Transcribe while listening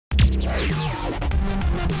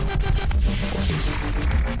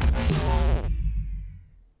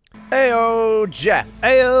Heyo, Jeff.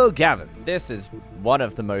 Heyo, Gavin. This is one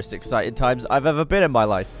of the most exciting times I've ever been in my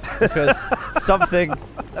life because something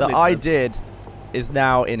that I did is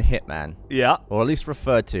now in Hitman. Yeah. Or at least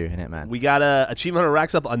referred to in Hitman. We got a achievement hunter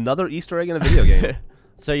racks up another Easter egg in a video game.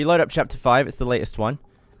 So you load up Chapter 5, it's the latest one,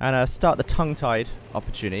 and start the tongue-tied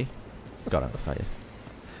opportunity. God, I'm excited.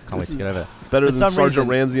 Can't wait to get over it. Better than Sergeant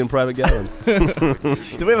Ramsey and Private Gavin.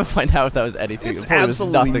 Did we ever find out if that was anything? It's it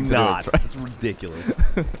absolutely nothing not. To do with, right? It's ridiculous.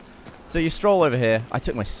 So you stroll over here. I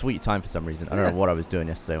took my sweet time for some reason. I don't know what I was doing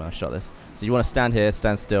yesterday when I shot this. So you want to stand here,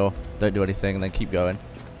 stand still, don't do anything, and then keep going.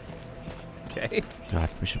 Okay. God,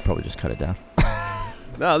 we should probably just cut it down.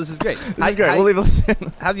 No, this is great. This is great. We'll leave this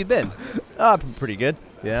in. How have you been? Oh, pretty good.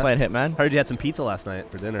 Yeah. Playing Hitman. Heard you had some pizza last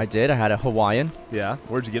night for dinner. I did. I had a Hawaiian. Yeah.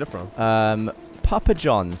 Where'd you get it from? Papa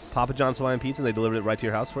John's. Papa John's Hawaiian Pizza, and they delivered it right to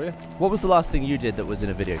your house for you? What was the last thing you did that was in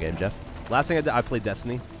a video game, Jeff? Last thing I did, I played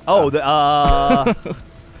Destiny. Oh,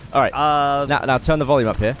 All right. Now turn the volume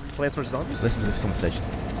up here. Plants vs. Zombies? Listen to this conversation.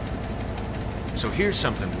 So here's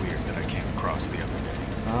something weird that I came across the other day.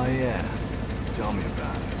 Oh yeah, tell me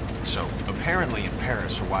about it. So apparently in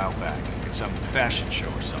Paris a while back, at some fashion show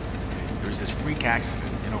or something, there was this freak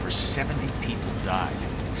accident and over 70 people died.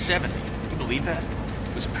 70? You believe that?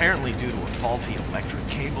 It was apparently due to a faulty electric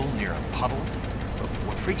cable near a puddle. But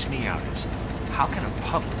what freaks me out is, how can a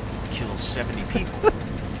puddle kill 70 people?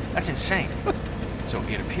 That's insane. So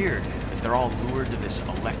it appeared that they're all lured to this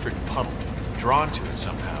electric puddle, drawn to it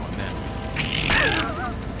somehow, and then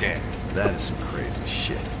dead. That is some crazy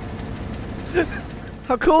shit.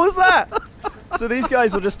 How cool is that? So these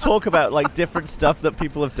guys will just talk about like different stuff that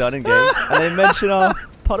people have done in games, and they mention our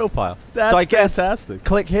puddle pile. That's so I guess fantastic.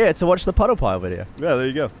 Click here to watch the puddle pile video. Yeah, there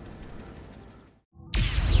you go.